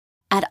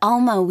At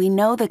Alma, we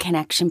know the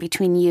connection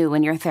between you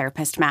and your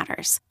therapist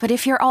matters. But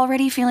if you're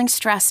already feeling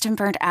stressed and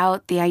burnt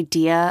out, the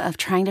idea of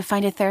trying to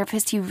find a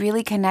therapist you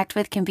really connect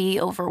with can be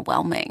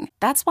overwhelming.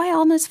 That's why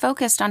Alma's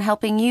focused on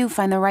helping you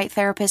find the right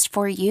therapist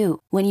for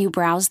you. When you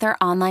browse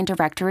their online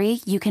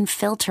directory, you can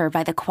filter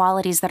by the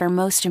qualities that are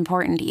most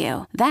important to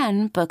you.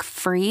 Then book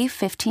free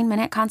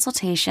 15-minute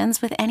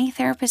consultations with any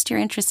therapist you're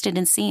interested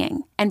in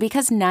seeing. And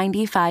because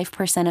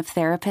 95% of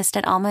therapists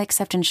at Alma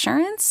accept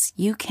insurance,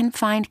 you can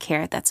find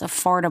care that's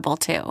affordable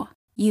too.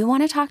 You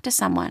want to talk to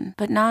someone,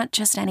 but not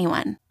just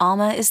anyone.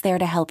 Alma is there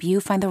to help you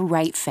find the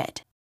right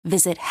fit.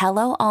 Visit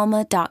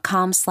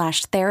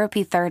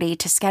helloalma.com/therapy30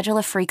 to schedule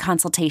a free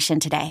consultation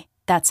today.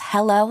 That's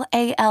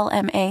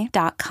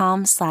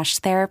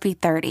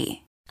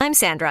helloalma.com/therapy30. I'm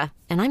Sandra,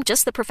 and I'm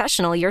just the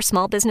professional your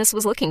small business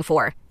was looking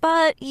for.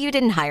 But you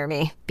didn't hire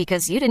me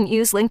because you didn't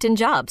use LinkedIn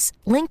Jobs.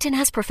 LinkedIn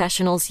has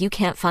professionals you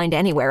can't find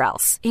anywhere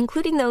else,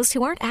 including those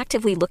who aren't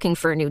actively looking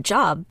for a new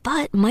job,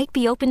 but might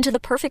be open to the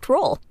perfect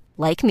role,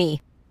 like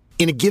me.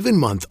 In a given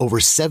month, over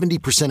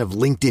 70% of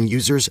LinkedIn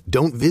users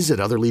don't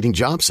visit other leading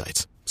job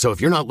sites. So if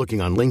you're not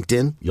looking on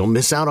LinkedIn, you'll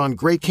miss out on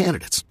great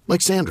candidates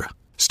like Sandra.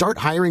 Start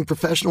hiring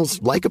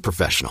professionals like a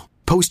professional.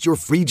 Post your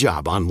free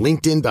job on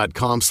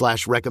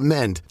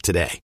linkedin.com/recommend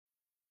today.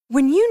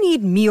 When you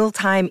need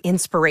mealtime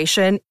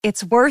inspiration,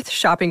 it's worth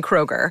shopping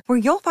Kroger, where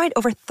you'll find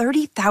over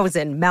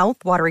 30,000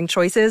 mouth-watering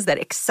choices that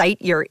excite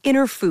your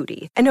inner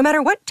foodie. And no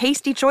matter what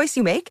tasty choice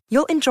you make,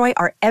 you'll enjoy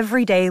our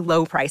everyday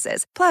low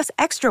prices, plus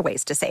extra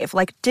ways to save,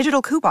 like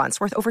digital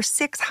coupons worth over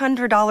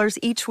 $600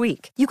 each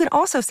week. You can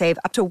also save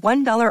up to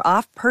 $1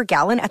 off per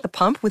gallon at the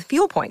pump with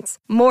fuel points.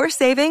 More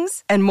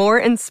savings and more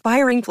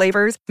inspiring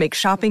flavors make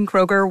shopping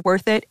Kroger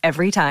worth it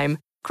every time.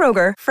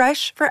 Kroger,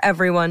 fresh for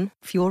everyone.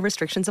 Fuel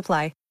restrictions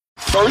apply.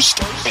 First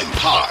and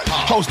Pod,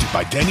 hosted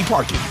by Danny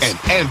Parkin and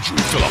Andrew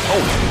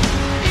Filipponi.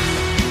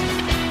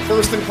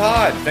 First and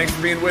Pod, thanks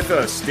for being with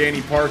us.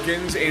 Danny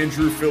Parkins,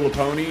 Andrew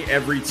Filipponi,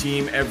 every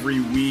team,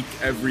 every week,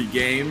 every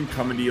game,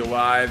 coming to you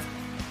live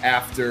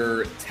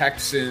after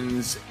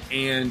Texans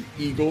and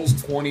Eagles,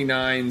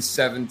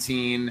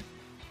 29-17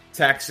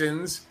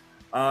 Texans.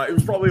 It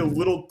was probably a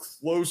little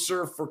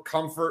closer for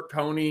comfort,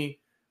 Pony,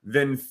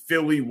 than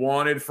Philly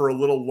wanted for a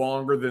little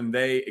longer than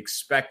they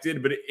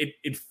expected. But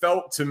it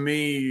felt to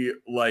me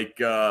like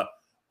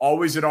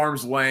always at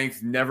arm's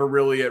length, never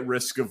really at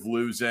risk of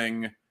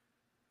losing,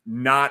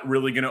 not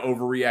really going to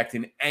overreact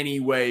in any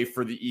way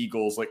for the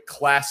Eagles. Like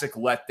classic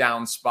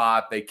letdown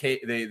spot. They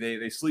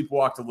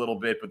sleepwalked a little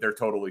bit, but they're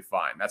totally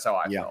fine. That's how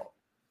I felt.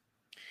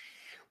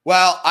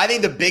 Well, I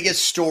think the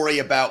biggest story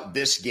about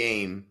this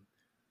game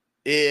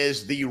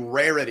is the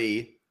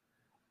rarity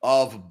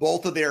of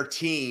both of their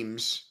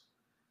teams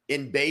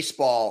in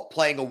baseball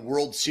playing a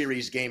World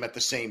Series game at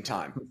the same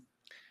time.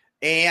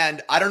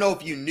 And I don't know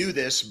if you knew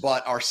this,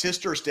 but our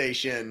sister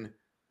station,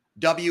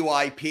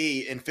 WIP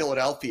in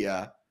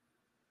Philadelphia,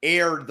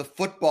 aired the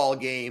football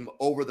game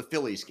over the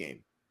Phillies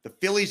game. The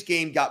Phillies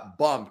game got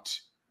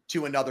bumped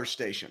to another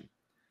station.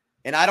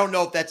 And I don't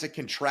know if that's a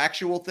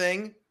contractual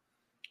thing,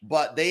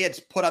 but they had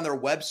put on their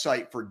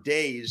website for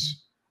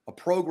days a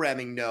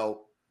programming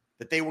note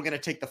that they were going to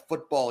take the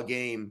football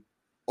game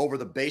over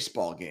the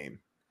baseball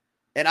game.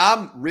 And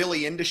I'm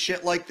really into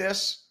shit like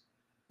this.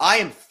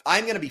 I'm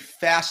going to be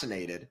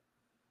fascinated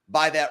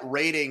by that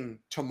rating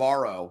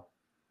tomorrow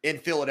in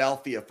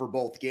Philadelphia for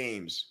both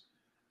games,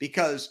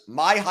 because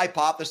my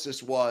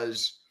hypothesis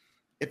was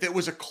if it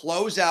was a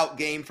closeout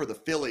game for the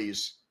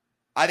Phillies,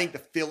 I think the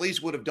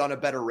Phillies would have done a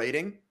better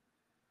rating.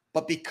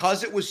 But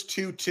because it was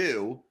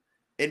 2-2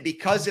 and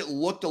because it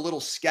looked a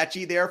little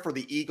sketchy there for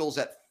the Eagles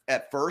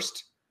at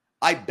first,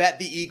 I bet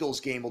the Eagles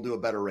game will do a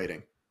better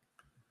rating.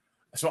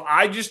 So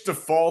I just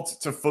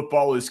default to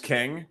football is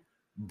king,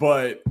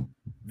 but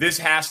this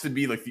has to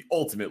be like the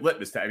ultimate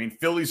litmus test. I mean,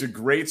 Philly's a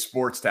great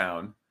sports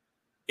town.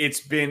 It's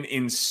been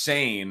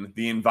insane,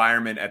 the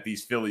environment at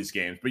these Phillies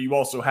games, but you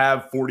also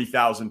have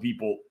 40,000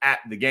 people at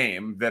the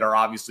game that are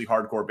obviously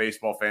hardcore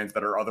baseball fans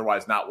that are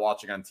otherwise not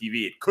watching on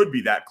TV. It could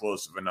be that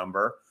close of a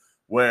number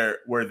where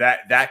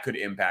that could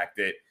impact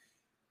it.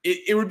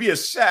 It would be a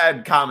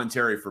sad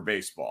commentary for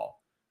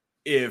baseball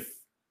if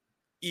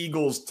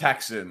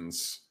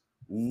Eagles-Texans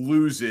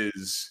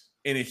loses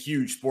in a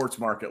huge sports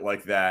market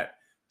like that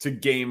to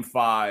Game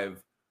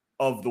 5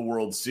 of the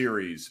World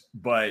Series.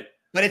 But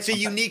it's a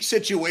unique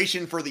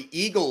situation for the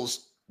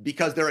Eagles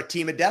because they're a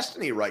team of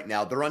destiny right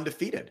now. They're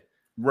undefeated.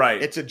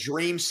 Right. It's a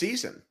dream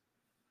season.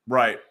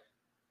 Right.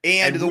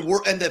 And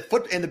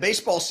the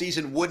baseball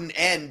season wouldn't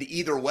end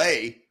either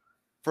way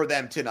for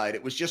them tonight.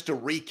 It was just to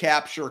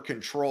recapture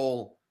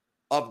control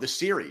of the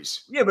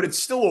series. Yeah, but it's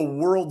still a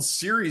World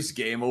Series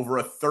game over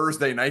a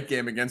Thursday night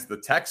game against the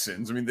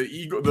Texans. I mean,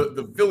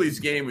 the Phillies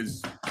game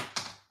is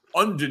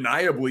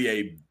undeniably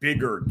a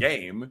bigger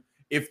game.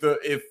 If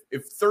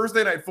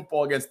Thursday night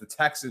football against the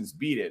Texans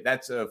beat it,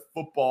 that's a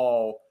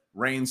football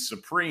reigns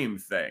supreme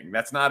thing.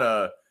 That's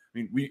not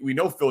we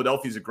know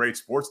Philadelphia's a great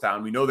sports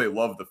town. We know they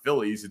love the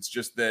Phillies. It's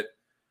just that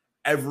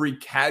every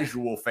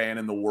casual fan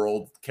in the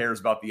world cares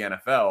about the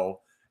NFL.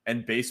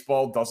 and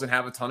baseball doesn't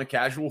have a ton of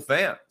casual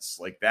fans.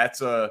 Like that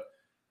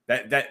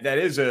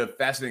is a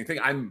fascinating thing.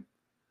 I'm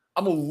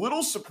a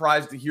little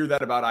surprised to hear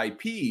that about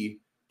IP,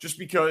 just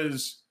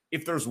because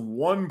if there's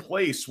one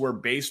place where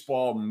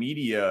baseball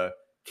media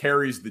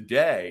carries the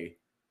day,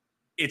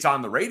 it's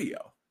on the radio.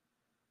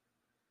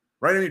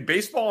 Right? I mean,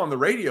 baseball on the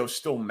radio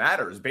still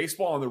matters.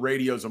 Baseball on the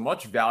radio is a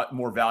much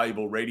more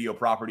valuable radio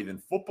property than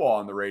football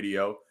on the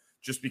radio,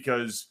 just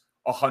because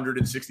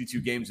 162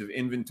 games of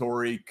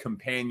inventory,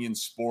 companion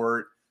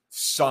sport,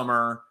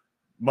 summer,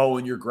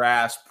 mowing your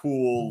grass,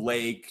 pool,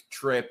 lake,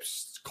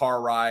 trips,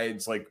 car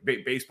rides, like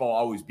baseball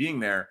always being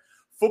there.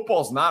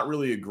 Football's not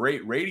really a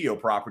great radio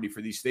property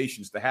for these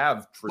stations to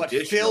have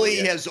traditionally. But Philly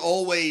has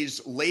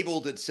always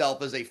labeled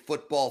itself as a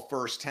football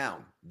first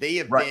town. They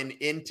have been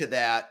into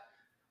that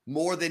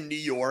more than New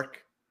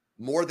York,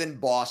 more than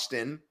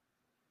Boston.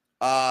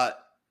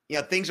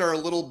 Things are a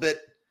little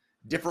bit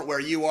different where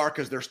you are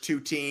because there's two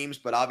teams,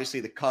 but obviously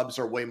the Cubs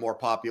are way more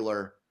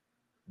popular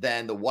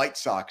than the White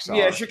Sox are.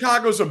 Yeah,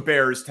 Chicago's a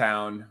Bears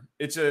town.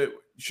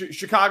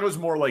 Chicago's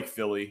more like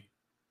Philly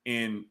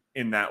in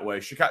that way.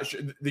 Chicago,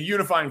 the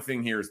unifying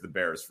thing here is the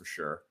Bears for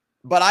sure.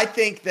 But I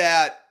think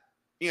that,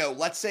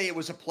 let's say it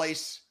was a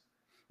place,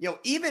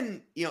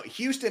 even,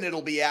 Houston,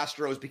 it'll be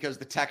Astros because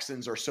the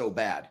Texans are so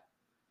bad.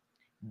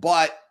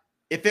 But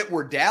if it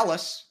were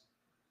Dallas,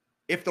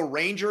 if the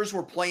Rangers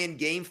were playing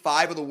Game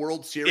 5 of the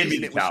World Series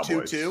and it was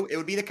 2-2, it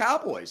would be the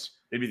Cowboys.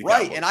 It'd be the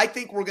right. Cowboys. And I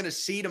think we're going to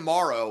see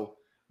tomorrow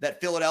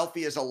that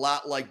Philadelphia is a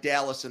lot like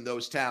Dallas in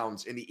those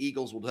towns, and the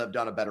Eagles will have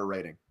done a better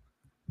rating.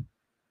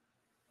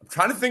 I'm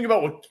trying to think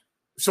about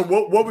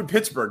what would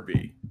Pittsburgh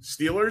be?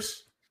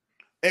 Steelers?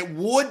 It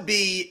would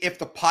be if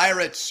the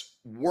Pirates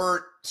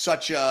weren't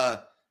such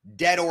a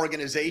dead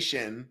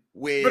organization.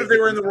 But if they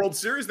were in the World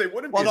Series, they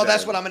wouldn't be. Well, no,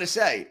 that's what I'm going to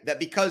say. That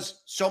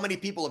because so many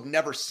people have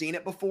never seen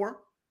it before,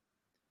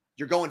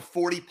 you're going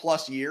 40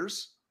 plus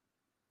years.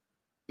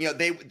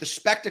 The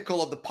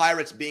spectacle of the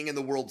Pirates being in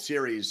the World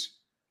Series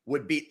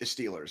would beat the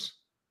Steelers.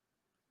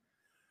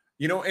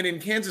 And in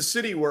Kansas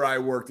City where I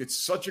worked, it's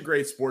such a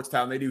great sports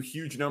town. They do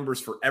huge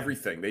numbers for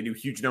everything. They do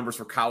huge numbers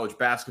for college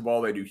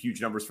basketball. They do huge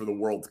numbers for the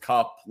World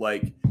Cup.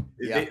 Like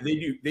they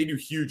do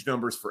huge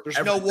numbers for There's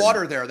everything. no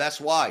water there.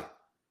 That's why.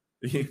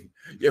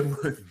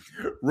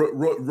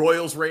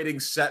 Royals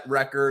ratings set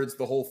records,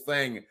 the whole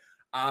thing.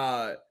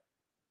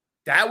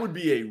 That would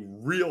be a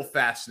real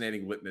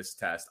fascinating litmus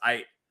test.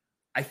 I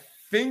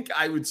think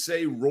I would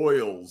say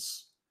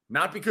Royals,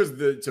 not because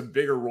it's a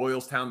bigger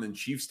Royals town than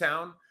Chiefs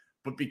town,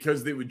 but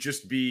because they would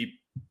just be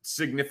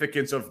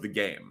significance of the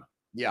game.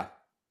 Yeah.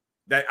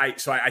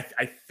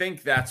 I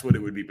think that's what it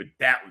would be, but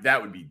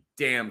that would be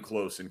damn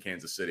close in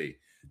Kansas City.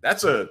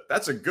 That's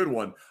a good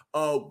one.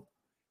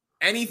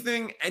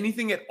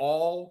 Anything at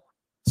all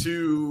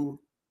to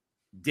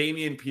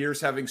Dameon Pierce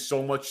having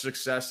so much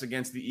success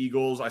against the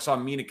Eagles? I saw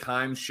Mina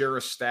Kimes share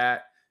a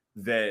stat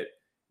that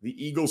the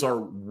Eagles are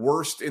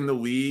worst in the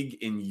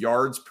league in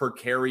yards per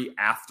carry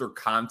after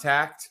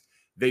contact.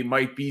 They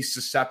might be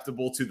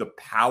susceptible to the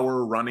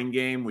power running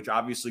game, which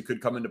obviously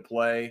could come into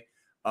play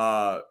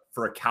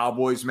for a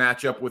Cowboys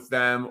matchup with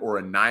them or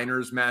a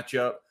Niners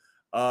matchup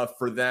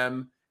for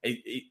them.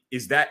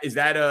 Is that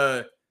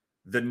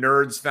the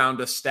nerds found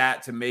a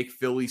stat to make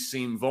Philly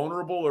seem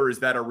vulnerable, or is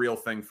that a real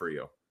thing for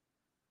you?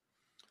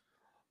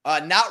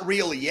 Not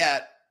really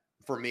yet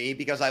for me,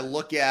 because I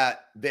look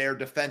at their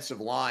defensive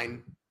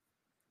line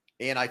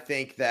and I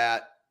think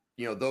that,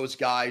 those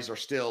guys are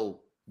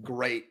still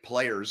great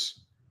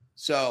players.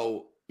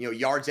 So,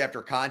 yards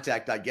after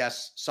contact, I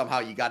guess somehow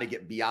you got to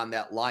get beyond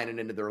that line and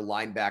into their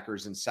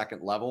linebackers in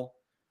second level.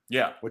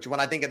 Yeah. Which when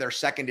I think of their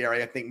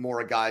secondary, I think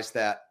more of guys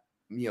that,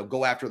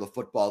 go after the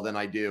football than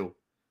I do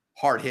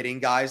hard-hitting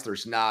guys.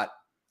 There's not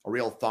a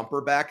real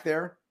thumper back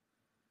there.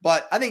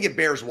 But I think it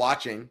bears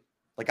watching.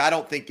 Like, I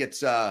don't think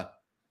it's a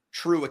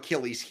true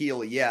Achilles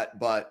heel yet,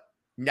 but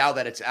now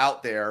that it's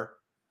out there,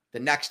 the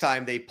next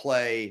time they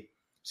play,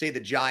 say, the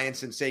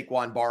Giants and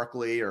Saquon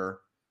Barkley or,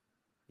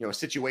 a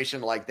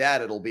situation like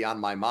that, it'll be on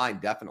my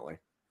mind, definitely.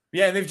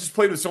 Yeah, and they've just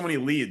played with so many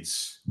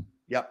leads.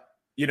 Yep.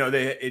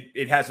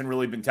 It hasn't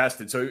really been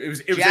tested. So it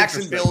was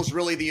Jacksonville's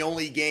really the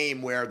only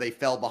game where they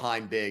fell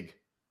behind big.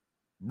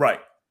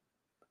 Right.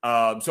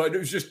 So it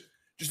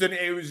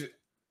was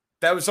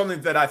that was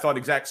something that I thought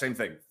exact same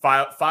thing.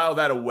 File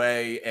that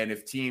away, and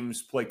if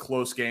teams play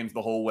close games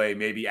the whole way,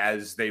 maybe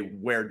as they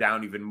wear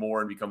down even more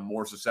and become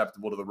more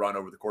susceptible to the run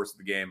over the course of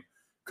the game,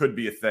 could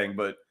be a thing.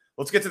 But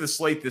let's get to the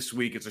slate this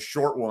week. It's a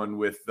short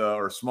one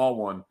or a small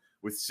one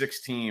with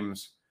 6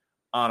 teams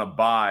on a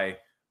bye.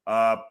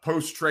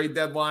 Post-trade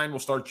deadline, we'll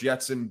start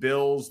Jets and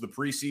Bills, the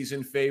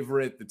preseason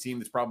favorite, the team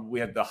that's probably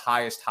had the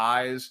highest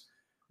highs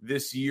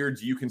this year.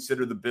 Do you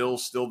consider the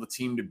Bills still the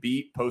team to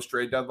beat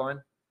post-trade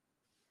deadline?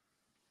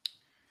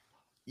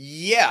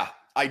 Yeah,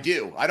 I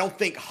do. I don't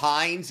think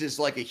Hines is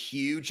like a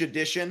huge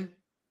addition,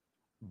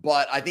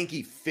 but I think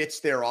he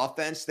fits their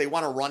offense. They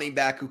want a running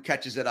back who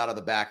catches it out of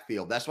the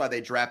backfield. That's why they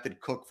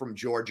drafted Cook from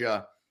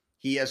Georgia.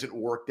 He hasn't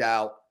worked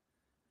out.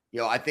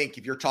 I think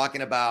if you're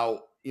talking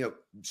about,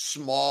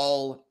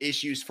 small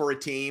issues for a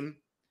team.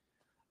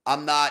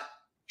 I'm not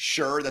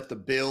sure that the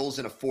Bills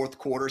in a fourth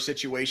quarter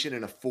situation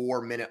in a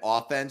 4-minute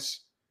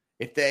offense,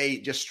 if they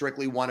just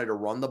strictly wanted to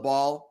run the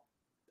ball,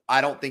 I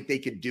don't think they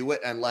could do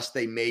it unless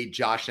they made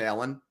Josh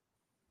Allen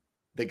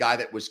the guy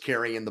that was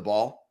carrying the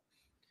ball.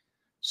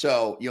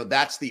 So,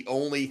 that's the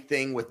only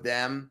thing with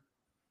them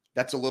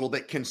that's a little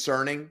bit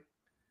concerning.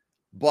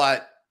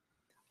 But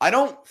I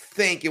don't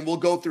think, and we'll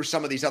go through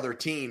some of these other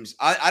teams,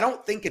 I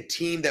don't think a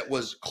team that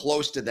was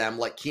close to them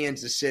like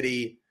Kansas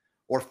City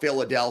or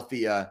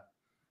Philadelphia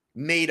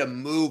made a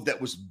move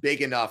that was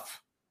big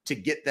enough to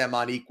get them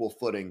on equal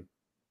footing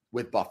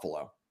with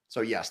Buffalo.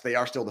 So, yes, they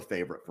are still the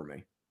favorite for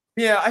me.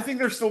 Yeah, I think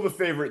they're still the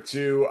favorite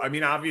too. I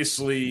mean,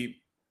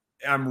 obviously,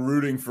 I'm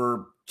rooting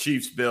for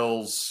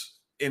Chiefs-Bills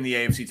in the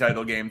AFC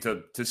title game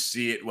to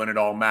see it when it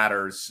all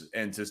matters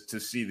and to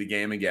see the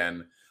game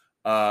again.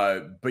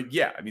 But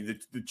yeah, I mean,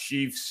 the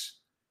Chiefs,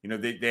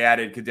 they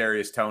added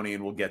Kadarius Toney,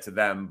 and we'll get to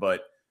them.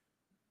 But,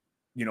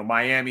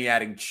 Miami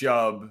adding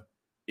Chubb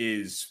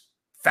is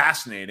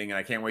fascinating, and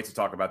I can't wait to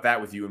talk about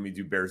that with you when we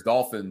do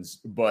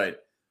Bears-Dolphins.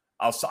 But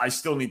I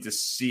still need to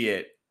see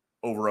it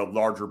over a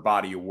larger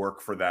body of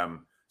work for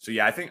them. So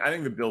yeah, I think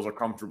the Bills are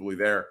comfortably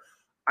there.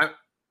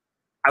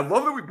 I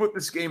love that we put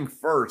this game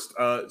first.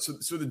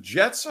 So the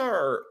Jets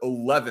are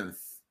 11th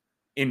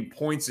in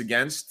points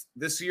against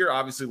this year.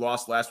 Obviously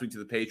lost last week to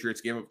the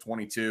Patriots, gave up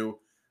 22.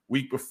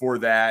 Week before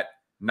that,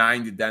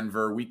 9 to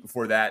Denver. Week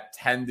before that,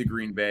 10 to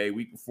Green Bay.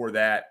 Week before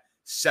that,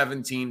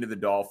 17 to the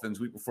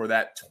Dolphins. Week before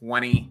that,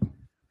 20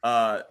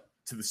 to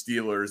the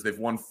Steelers. They've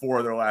won 4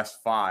 of their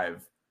last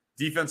 5.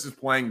 Defense is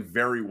playing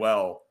very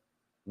well.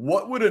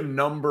 What would a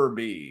number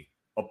be,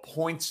 a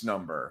points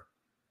number,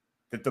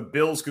 that the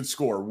Bills could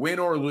score, win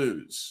or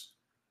lose,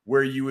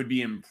 where you would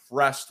be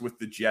impressed with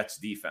the Jets'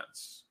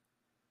 defense?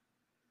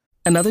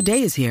 Another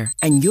day is here,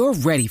 and you're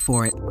ready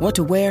for it. What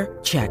to wear?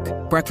 Check.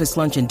 Breakfast,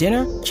 lunch, and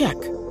dinner? Check.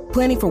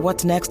 Planning for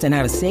what's next and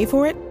how to save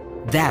for it?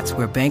 That's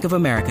where Bank of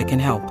America can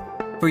help.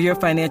 For your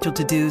financial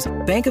to-dos,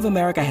 Bank of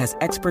America has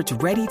experts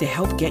ready to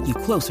help get you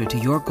closer to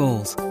your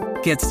goals.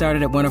 Get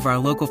started at one of our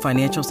local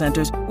financial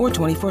centers or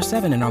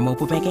 24/7 in our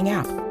mobile banking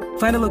app.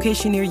 Find a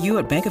location near you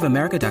at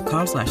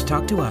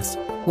bankofamerica.com/talktous.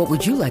 What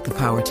would you like the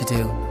power to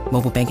do?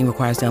 Mobile banking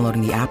requires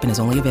downloading the app and is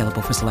only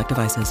available for select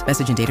devices.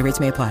 Message and data rates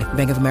may apply.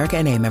 Bank of America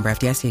N.A., member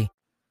FDIC.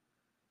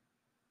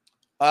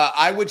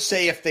 I would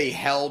say if they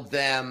held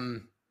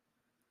them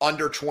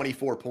under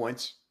 24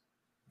 points,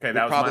 okay,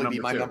 that would probably be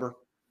my number.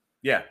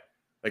 Yeah,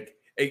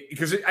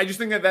 because I just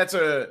think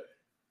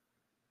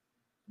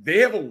they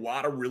have a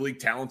lot of really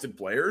talented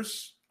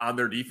players on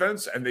their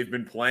defense, and they've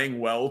been playing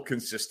well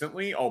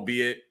consistently,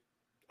 albeit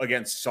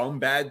against some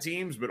bad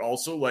teams, but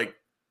also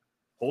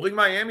holding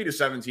Miami to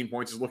 17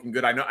 points is looking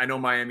good. I know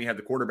Miami had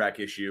the quarterback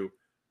issue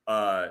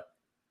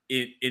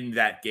in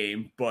that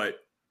game, but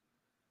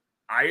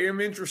I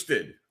am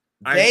interested.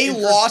 They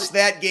lost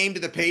that game to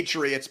the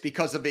Patriots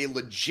because of a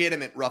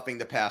legitimate roughing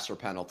the passer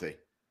penalty.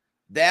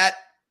 That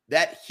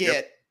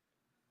hit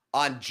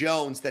on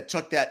Jones that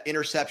took that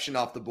interception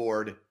off the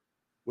board,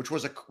 which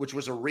was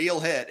a real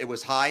hit. It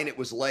was high and it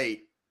was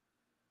late.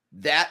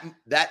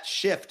 That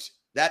shift,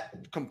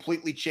 that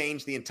completely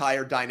changed the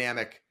entire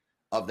dynamic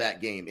of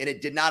that game, and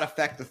it did not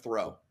affect the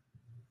throw.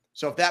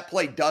 So if that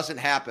play doesn't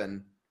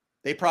happen,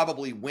 they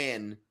probably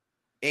win,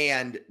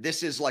 and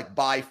this is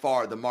by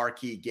far the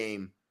marquee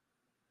game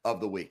of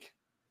the week.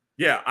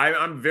 Yeah,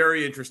 I'm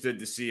very interested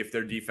to see if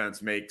their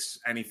defense makes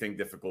anything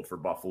difficult for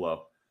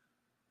Buffalo.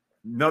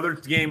 Another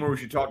game where we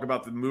should talk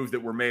about the moves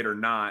that were made or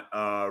not.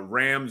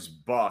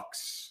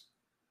 Rams-Bucks.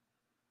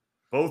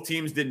 Both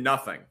teams did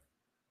nothing.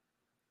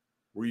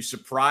 Were you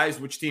surprised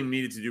which team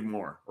needed to do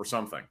more or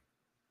something?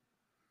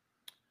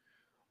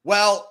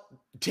 Well,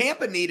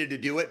 Tampa needed to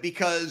do it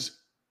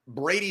because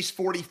Brady's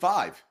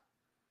 45.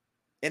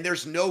 And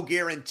there's no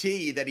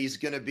guarantee that he's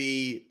going to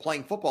be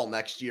playing football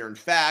next year. In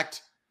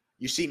fact,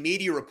 you see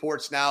media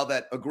reports now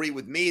that agree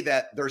with me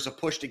that there's a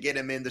push to get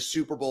him in the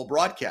Super Bowl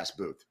broadcast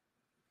booth.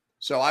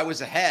 So I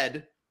was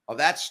ahead of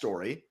that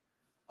story.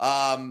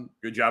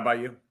 Good job by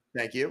you.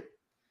 Thank you.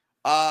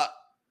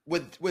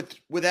 With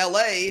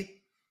LA,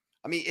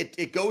 I mean,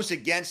 it goes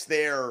against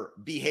their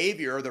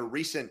behavior, their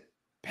recent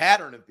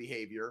pattern of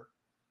behavior,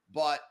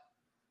 but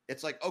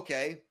it's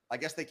okay, I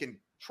guess they can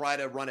try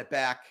to run it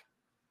back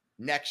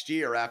next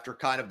year after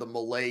kind of the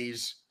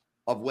malaise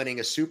of winning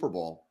a Super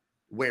Bowl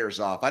wears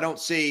off. I don't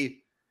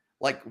see,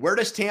 where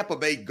does Tampa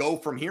Bay go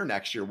from here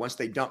next year once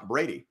they dump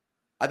Brady?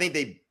 I think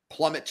they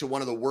plummet to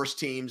one of the worst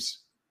teams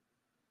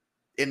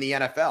in the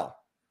NFL.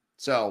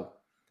 So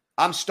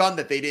I'm stunned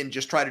that they didn't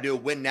just try to do a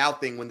win now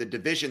thing when the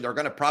division, they're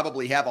going to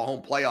probably have a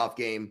home playoff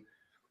game.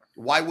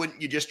 Why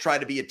wouldn't you just try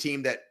to be a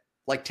team that,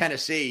 like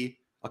Tennessee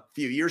a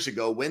few years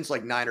ago, wins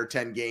 9 or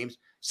 10 games?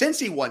 Since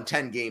he won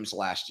 10 games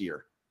last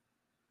year,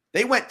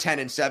 they went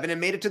 10-7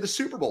 and made it to the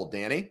Super Bowl,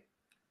 Danny.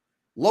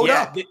 Load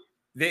up.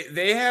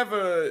 They have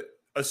a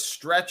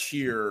stretch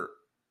here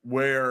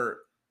where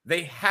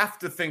they have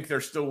to think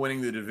they're still winning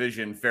the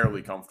division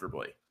fairly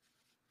comfortably.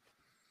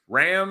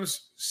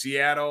 Rams,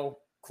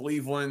 Seattle,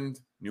 Cleveland,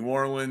 New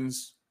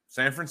Orleans,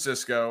 San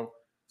Francisco,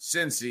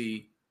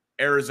 Cincy,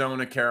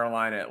 Arizona,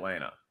 Carolina,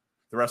 Atlanta,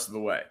 the rest of the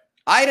way.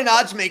 I had an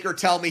odds maker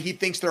tell me he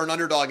thinks they're an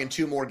underdog in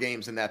 2 more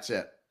games, and that's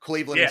it.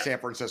 Cleveland and San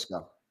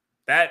Francisco.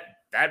 That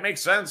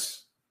makes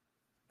sense.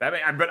 But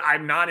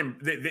I'm not.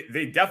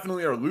 They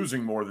definitely are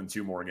losing more than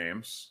 2 more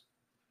games.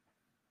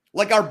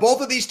 Like, are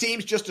both of these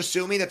teams just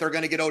assuming that they're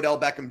going to get Odell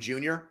Beckham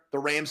Jr., the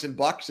Rams and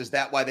Bucks? Is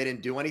that why they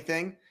didn't do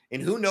anything?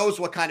 And who knows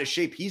what kind of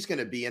shape he's going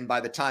to be in by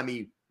the time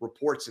he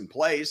reports and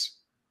plays.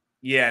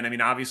 Yeah, and I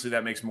mean, obviously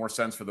that makes more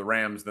sense for the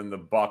Rams than the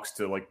Bucks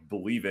to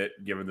believe it,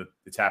 given that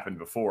it's happened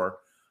before.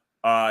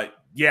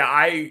 Yeah,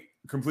 I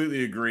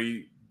completely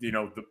agree.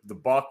 The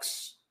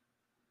Bucks.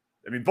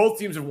 I mean, both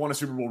teams have won a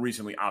Super Bowl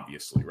recently,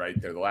 obviously,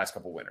 right? They're the last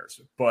couple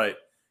winners. But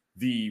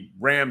the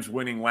Rams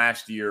winning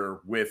last year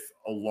with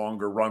a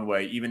longer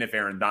runway, even if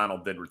Aaron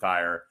Donald did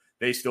retire,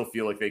 they still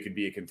feel like they could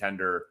be a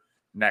contender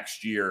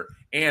next year.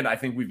 And I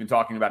think we've been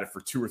talking about it for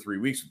 2 or 3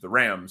 weeks with the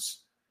Rams.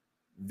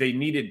 They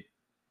needed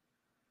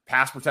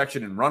pass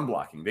protection and run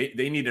blocking.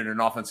 They needed an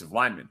offensive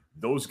lineman.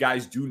 Those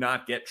guys do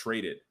not get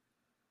traded.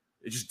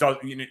 It just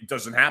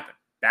doesn't happen.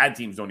 Bad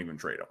teams don't even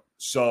trade them.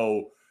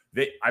 So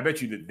I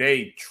bet you that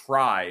they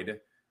tried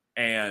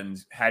and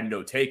had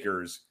no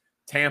takers.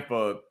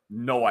 Tampa,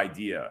 no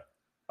idea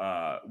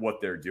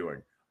what they're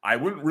doing. I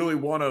wouldn't really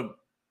want to.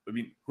 I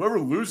mean, whoever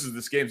loses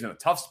this game's in a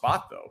tough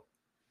spot, though.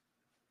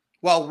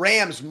 Well,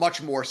 Rams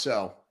much more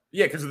so.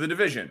 Yeah, because of the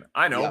division.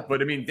 I know, yeah.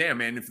 But I mean, damn,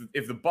 man,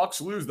 if the Bucks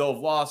lose, they'll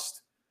have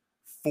lost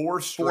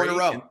 4 straight in a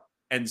row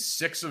and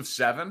 6 of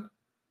 7.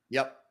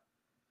 Yep.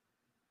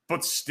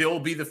 But still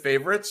be the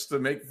favorites to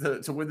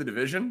win the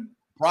division?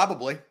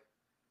 Probably.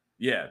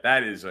 Yeah,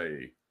 that is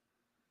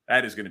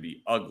going to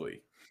be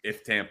ugly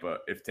if Tampa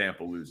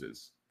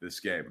loses this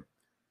game.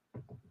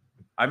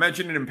 I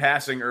mentioned it in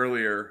passing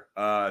earlier.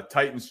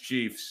 Titans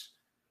Chiefs.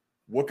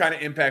 What kind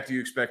of impact are you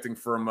expecting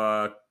from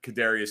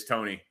Kadarius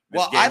Toney?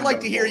 Well, I'd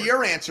like to hear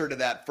your answer to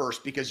that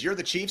first, because you're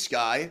the Chiefs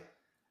guy.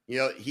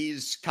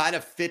 He's kind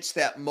of fits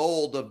that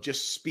mold of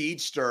just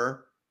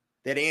speedster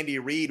that Andy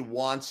Reid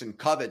wants and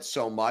covets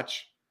so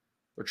much.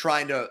 They're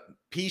trying to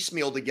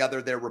piecemeal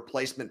together their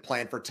replacement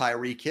plan for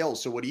Tyreek Hill.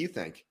 So what do you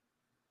think?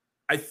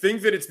 I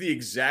think that it's the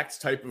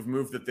exact type of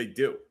move that they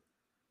do.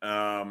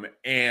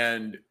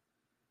 And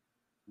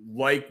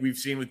like we've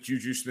seen with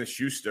Juju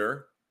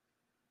Smith-Schuster,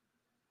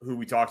 who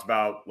we talked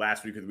about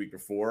last week or the week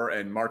before,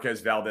 and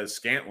Marquez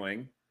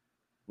Valdes-Scantling,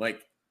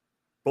 like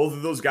both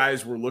of those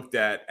guys were looked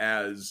at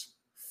as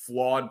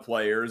flawed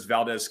players.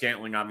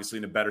 Valdes-Scantling obviously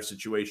in a better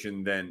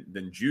situation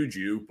than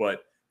Juju,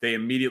 but they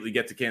immediately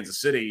get to Kansas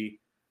City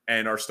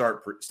and are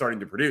starting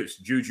to produce.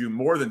 Juju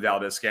more than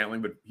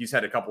Valdes-Scantling, but he's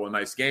had a couple of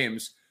nice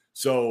games.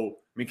 So,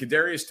 I mean,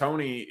 Kadarius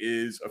Toney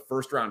is a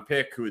first-round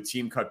pick who a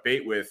team cut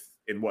bait with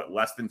in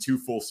less than 2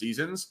 full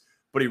seasons,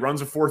 but he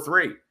runs a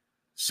 4.3.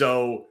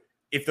 So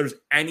if there's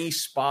any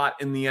spot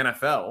in the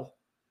NFL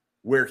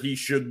where he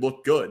should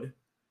look good,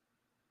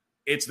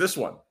 it's this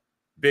one.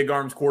 Big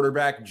arms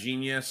quarterback,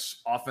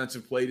 genius,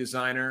 offensive play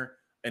designer,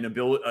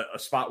 a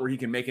spot where he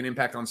can make an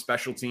impact on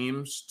special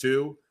teams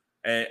too,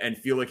 and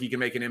feel like he can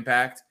make an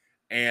impact.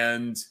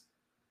 And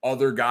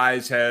other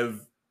guys have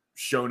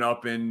shown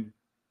up and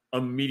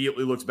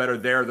immediately looks better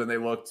there than they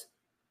looked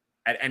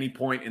at any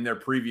point in their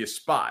previous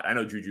spot. I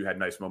know Juju had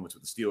nice moments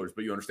with the Steelers,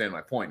 but you understand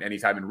my point,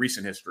 anytime in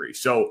recent history.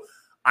 So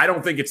I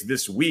don't think it's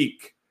this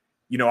week.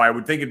 I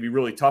would think it'd be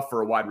really tough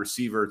for a wide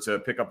receiver to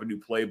pick up a new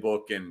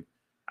playbook, and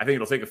I think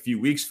it'll take a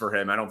few weeks for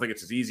him. I don't think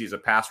it's as easy as a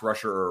pass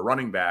rusher or a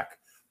running back,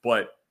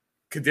 but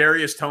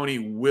Kadarius Toney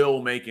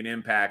will make an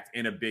impact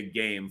in a big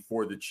game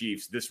for the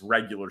Chiefs this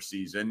regular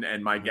season,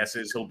 and my guess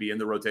is he'll be in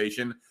the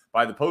rotation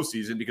by the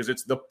postseason because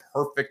it's the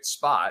perfect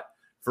spot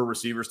for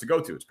receivers to go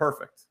to. It's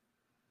perfect.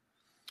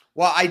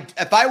 Well,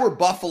 if I were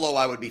Buffalo,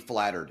 I would be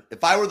flattered.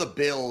 If I were the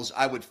Bills,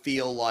 I would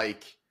feel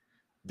like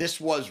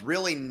this was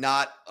really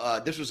not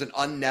this was an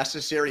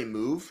unnecessary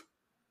move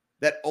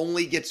that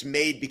only gets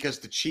made because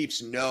the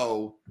Chiefs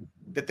know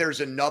that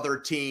there's another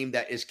team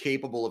that is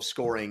capable of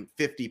scoring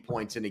 50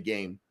 points in a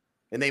game,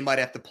 and they might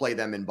have to play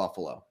them in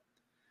Buffalo.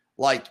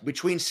 Like,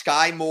 between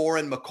Sky Moore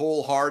and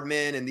McCole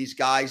Hardman and these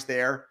guys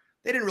there,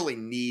 they didn't really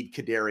need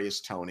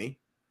Kadarius Toney.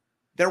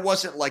 There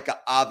wasn't like an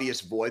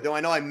obvious void, though. I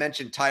know I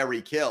mentioned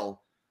Tyreek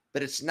Hill,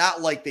 but it's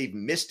not like they've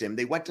missed him.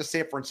 They went to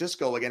San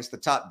Francisco against the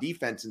top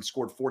defense and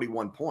scored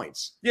 41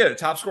 points. Yeah, the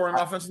top scoring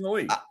offense in the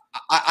league.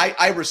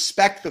 I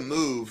respect the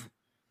move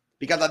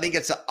because I think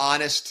it's an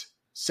honest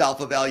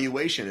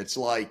self-evaluation. It's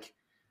like,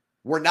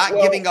 we're not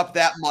giving up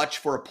that much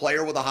for a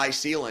player with a high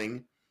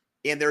ceiling,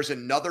 and there's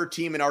another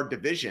team in our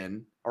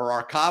division, or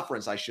our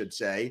conference, I should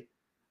say,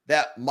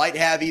 that might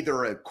have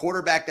either a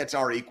quarterback that's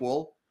our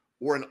equal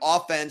or an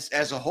offense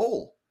as a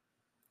whole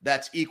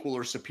that's equal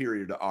or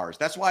superior to ours.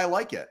 That's why I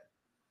like it.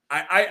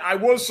 I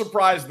was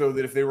surprised, though,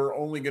 that if they were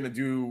only going to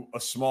do a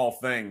small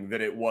thing, that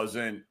it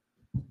wasn't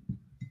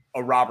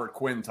a Robert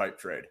Quinn type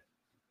trade.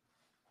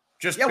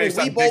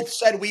 We both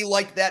said we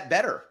liked that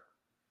better.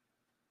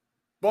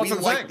 Well, that's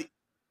what I'm saying.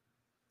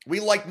 We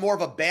like more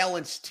of a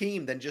balanced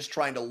team than just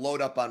trying to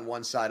load up on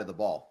one side of the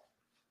ball.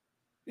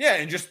 Yeah,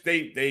 and just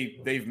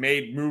they've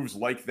made moves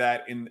like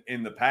that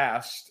in the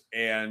past,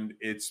 and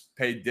it's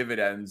paid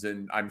dividends.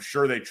 And I'm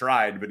sure they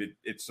tried, but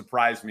it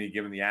surprised me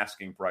given the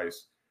asking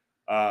price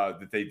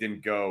that they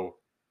didn't go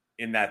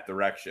in that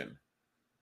direction.